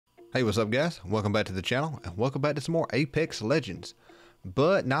Hey, what's up guys? Welcome back to the channel and welcome back to some more Apex Legends,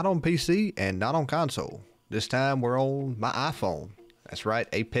 but not on PC and not on console. This time we're on my iPhone. That's right,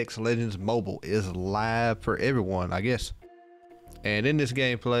 Apex Legends Mobile is live for everyone, I guess. And in this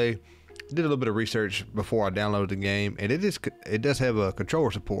gameplay, I did a little bit of research before I downloaded the game, and it does have a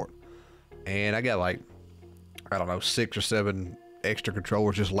controller support. And I got like, I don't know, 6 or 7 extra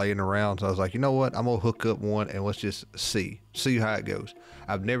controllers just laying around, so I was like, you know what, I'm gonna hook up one and let's just see how it goes.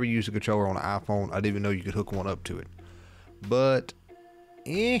 I've never used a controller on an iPhone. I didn't even know you could hook one up to it, but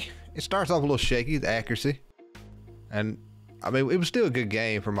it starts off a little shaky, the accuracy, and I mean it was still a good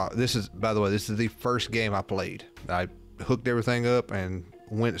game for my, by the way, this is the first game I played. I hooked everything up and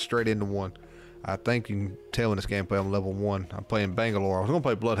went straight into one. I think you can tell in this gameplay I'm level 1. I'm playing Bangalore. I was gonna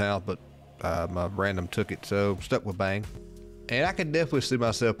play Bloodhound, but my random took it, so I'm stuck with Bang. And I could definitely see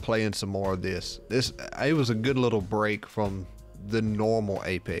myself playing some more of this. It was a good little break from the normal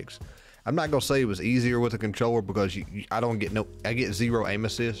Apex. I'm not gonna say it was easier with a controller because I get 0 aim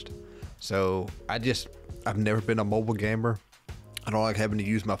assist. So I've never been a mobile gamer. I don't like having to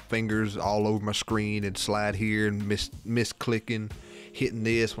use my fingers all over my screen and slide here and miss clicking, hitting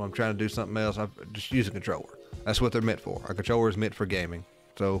this when I'm trying to do something else. I just use a controller. That's what they're meant for. A controller is meant for gaming,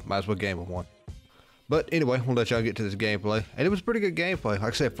 so might as well game with one. But anyway, we'll let y'all get to this gameplay. And it was pretty good gameplay. Like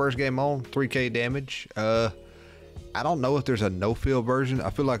I said, first game on, 3K damage. I don't know if there's a no-fill version. I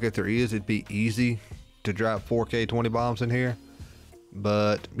feel like if there is, it'd be easy to drop 4K 20 bombs in here.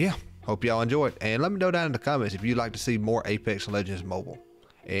 But yeah, hope y'all enjoy it. And let me know down in the comments if you'd like to see more Apex Legends Mobile.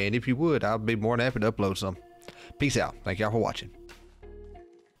 And if you would, I'll be more than happy to upload some. Peace out. Thank y'all for watching.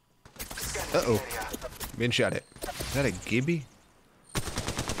 Uh-oh. Been shot at. Is that a Gibby?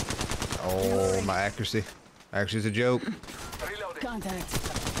 Oh, my accuracy. Accuracy's a joke. Contact.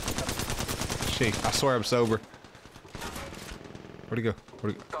 Jeez, I swear I'm sober. Where'd he go?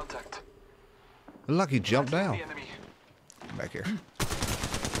 Where'd he go? Contact. Look like he jumped down. Back here.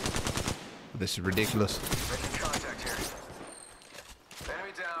 This is ridiculous. Making contact here.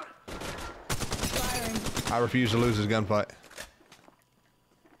 Enemy down. Firing. I refuse to lose this gunfight.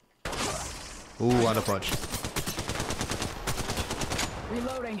 Ooh, on a punch.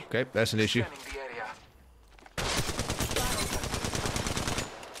 Reloading. Okay, that's an issue. Scanning the area.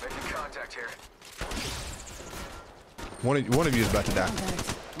 Making contact here. One of you is about to die.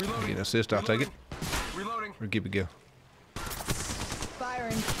 Contact. Get an assist, I'll take it. Reloading. Or give it a go.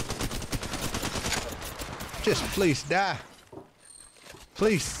 Firing. Just please die.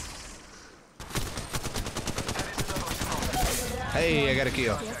 Please. Hey, I got a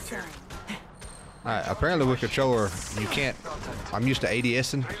kill. Yes, sir. Alright, apparently with controller, you can't. I'm used to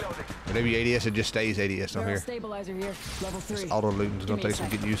ADSing. Whenever you ADS, it just stays ADS on Barrel here. stabilizer here. Level 3. Auto looting's gonna Give me a take some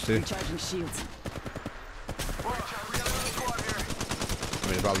sec. getting used to. Recharging shields. I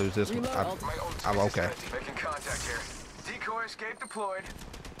mean, if I lose this one, I'm okay. Making contact here. Decoy escape deployed.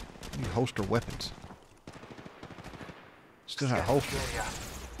 You holster weapons. Still not holster. Area.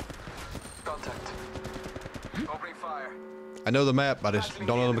 Contact. Opening fire. I know the map, I just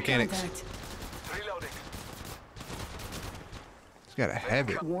don't know the mechanics. Contact. Reloading. It's gotta have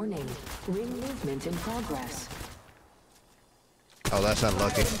it. Warning, ring movement in progress. Oh, that's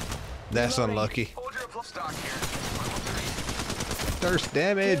unlucky. That's unlucky. Hold your applause. Stock here. Thirst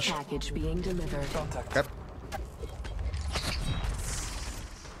damage. Package being delivered. Contact. Yep.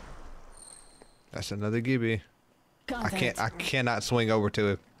 That's another Gibby. Contact. I cannot swing over to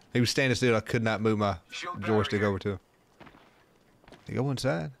him. He was standing still. I could not move my joystick over to him. Did he go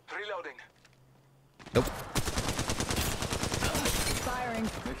inside? Reloading. Nope. Firing.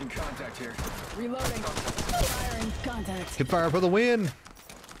 Making contact here. Reloading. Firing. Contact. Hit fire for the win.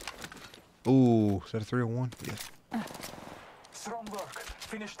 Ooh, is that a 301? Yes. Strong work.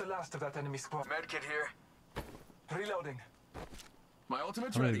 Finish the last of that enemy squad. Medkit here. Reloading. My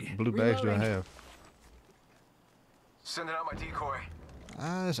ultimate's How many blue bags do I have? Sending out my decoy.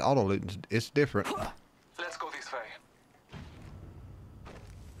 This auto looting, it's different. Let's go this way.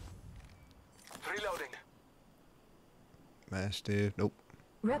 Reloading. Mastiff, nope.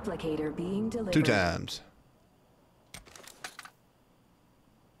 Replicator being delivered. 2 times.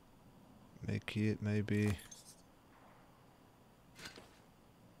 Make it maybe.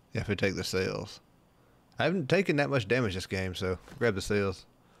 Yeah, if we take the sales. I haven't taken that much damage this game, so grab the sales.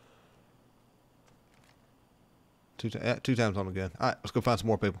 2 times on the gun. Alright, let's go find some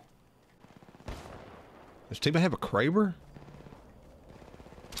more people. Does teammate have a Kraber?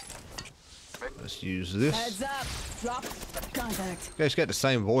 Let's use this. Heads up. Drop. Contact. Okay, it's got the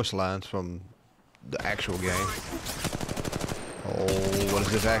same voice lines from the actual game. Oh, what is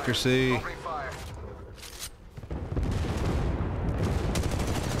this accuracy? Opening fire.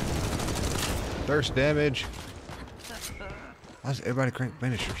 Thirst damage. Why does everybody crank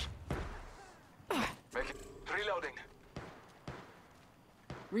finishers? Make it. Reloading.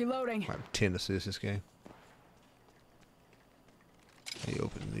 Reloading. I have 10 assists this game. Let me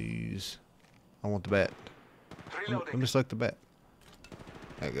open these. I want the bat. Let Reloading. me select the bat.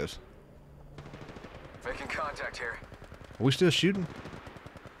 There it goes. Making contact here. Are we still shooting?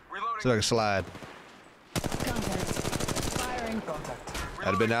 Reloading. See if I can slide. Contact. Firing. Contact. That'd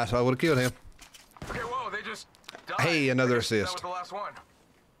have been nice if I would have killed him. Okay, whoa, they just died. Hey, another I guess assist. That was the last one.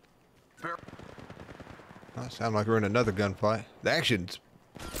 That sounds like we're in another gunfight. The action's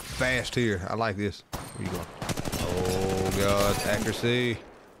fast here. I like this. Where you going? Oh god, accuracy.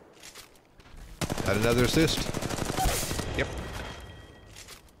 Got another assist. Yep.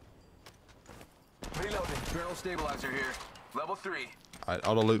 Reloading. Barrel stabilizer here. Level 3. Alright,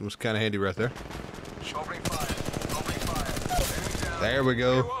 auto looting was kind of handy right there. Opening fire. Opening fire. Enemy down. There we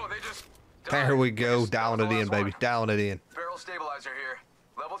go. Okay, whoa, they just died. There we I go. guess that Dialing was it the in, last baby. one. Dialing it in. Barrel stabilizer here.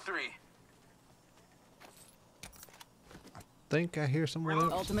 Level 3. Think I hear someone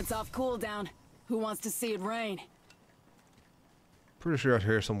else. Ultimate's off cooldown. Who wants to see it rain? Pretty sure I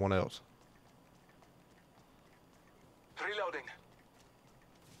hear someone else. Reloading.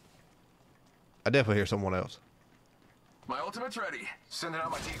 I definitely hear someone else. My ultimate's ready. Sending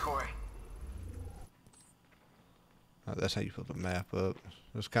out my decoy. Oh, that's how you put the map up.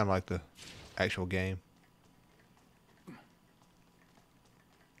 It's kind of like the actual game.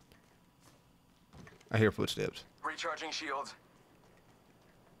 I hear footsteps. Recharging shields.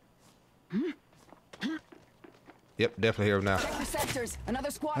 Yep, definitely hear them now. Check the sectors.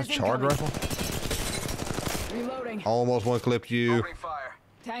 Another squad That's is charge incoming. rifle. Reloading. Almost one clipped you. Opening fire.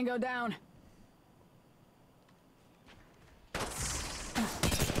 Tango down.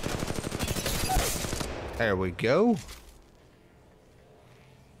 There we go.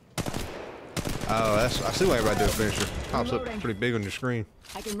 Oh, that's. I see why everybody do a finisher. Pops up Reloading. pretty big on your screen.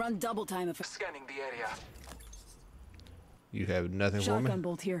 I can run double time if Scanning the area. You have nothing for shotgun me.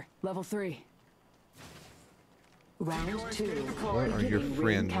 bolt here. Level 3. Round 2. Where are your Beginning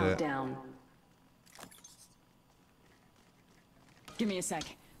ring friends at? countdown. Give me a sec.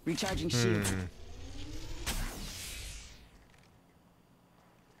 Recharging shields.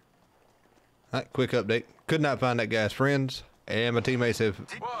 Alright, quick update. Could not find that guy's friends, and my teammates have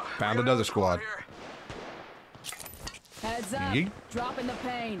Whoa, found we got another squad. here. Heads up. Yeet. Dropping the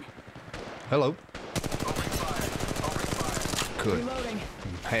pain. Hello. Opening fire. Opening fire. Good. Reloading.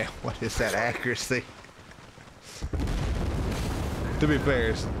 Man, what is that accuracy? To be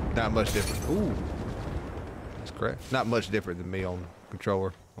fair, it's not much different. Ooh. That's correct. Not much different than me on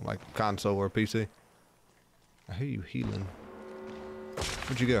controller, on like console or PC. I hear you healing.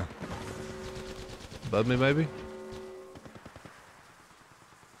 Where'd you go? Above me, maybe?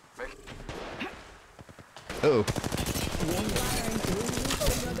 Make Uh-oh. Progress.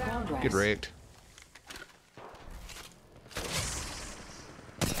 Get wrecked.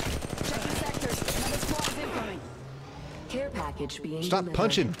 Check the sectors. Another squad is incoming. Care package being Stop delivered.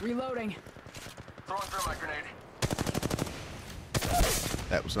 punching. Reloading. throwing through my grenade.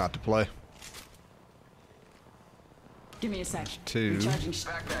 That was not the play. Give me a sec. 2. Recharging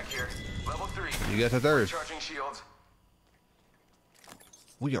Backpack here. Level 3. You got the 3rd. Charging shields.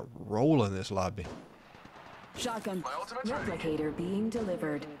 We are rolling this lobby. shotgun. My ultimate's ready. Replicator being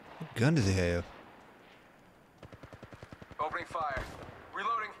delivered. What gun does he have? Opening fire.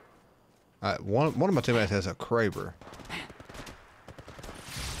 Reloading. One of my teammates has a Kraber.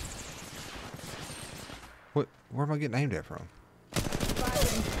 What? Where am I getting aimed at from?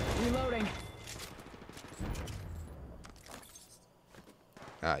 Firing. Reloading.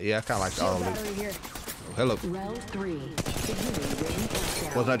 Yeah, I kind of like the Shield auto loot. battery here. Oh, hello. Round 3. Beginning ring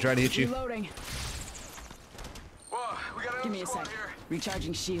countdown. Wasn't I trying to hit you? Reloading. Whoa, we got Give me another a squad sec. here.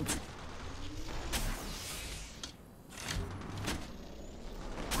 Recharging shields.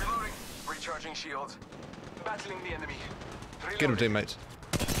 Reloading. Recharging shields. Battling the enemy. Get him, Reloading. teammates.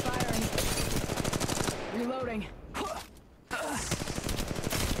 Firing. Reloading.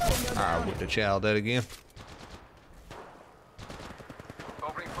 I with the child dead again.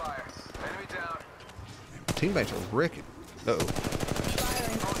 Opening fire. Enemy down. Teammates are wrecking. Uh-oh.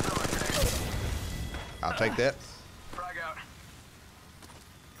 Firing. Throwing through my grenade. I'll take that. Frag out.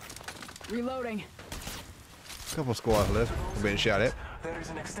 Reloading. Couple squads left. We're being shot at. There is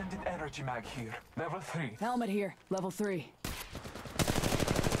an extended energy mag here. Level 3. Helmet here. Level 3.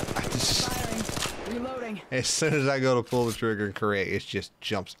 I just, Firing. Reloading. as soon as I go to pull the trigger and correct, it just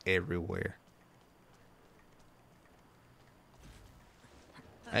jumps everywhere.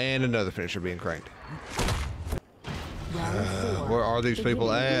 And another finisher being cranked. Round 4. Where are these people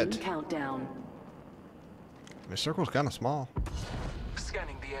Beginning at? ring countdown. The circle's kind of small.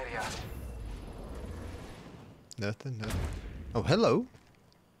 Scanning the area. Nothing. Oh, hello.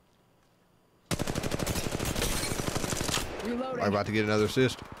 Reloading. I'm about to get another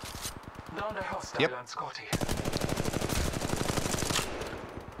assist. Down the hostile Yep. and Scotty.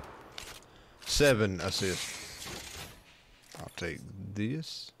 7 assists. I'll take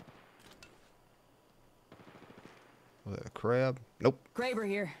this. Was that a crab? Nope. Kraber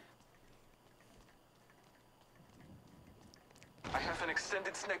here. I have an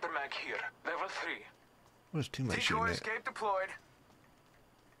extended sniper mag here. Level 3. What is teammate shooting Decoy at? escape deployed.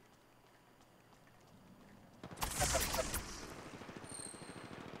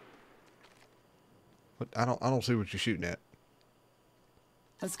 What? I don't see what you're shooting at.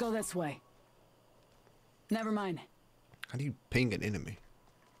 Let's go this way. Never mind. How do you ping an enemy?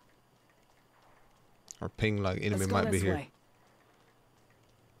 Or ping like enemy Let's go might be this here. way.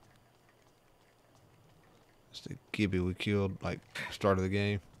 It's the Gibby we killed like start of the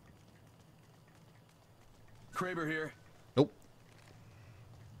game. Kraber here. Nope.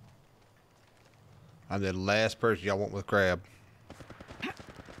 I'm the last person y'all want with crab. Hey,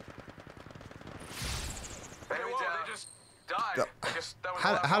 whoa, they just died. I guess that was a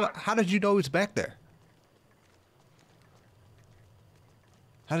lot of fun. How did you know it's back there?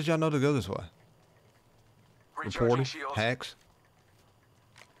 How did y'all know to go this way? Recharging Reporting? shield. Hacks?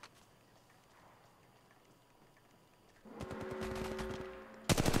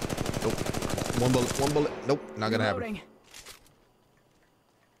 Nope. One bullet. Nope, not gonna happen. Reloading.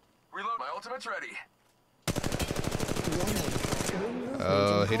 Reload. My ultimate's ready.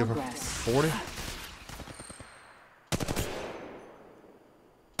 Hit him for Progress. 40.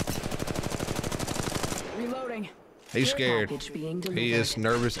 Reloading. He's Care scared. package being He is delivered.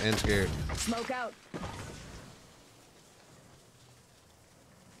 nervous and scared. Smoke out.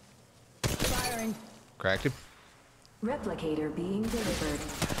 Firing. Cracked him. Replicator being delivered.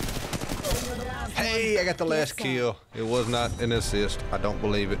 Hey, I got the last Yes, sir. kill. It was not an assist. I don't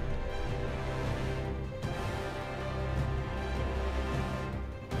believe it.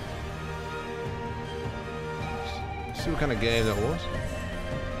 Let's see what kind of game that was.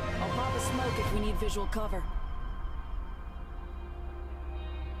 I'll pop a smoke if we need visual cover.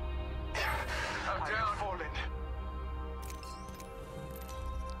 I'm down. Fallen.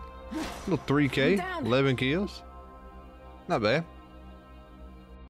 Little 3K, I'm down. 11 kills. Not bad.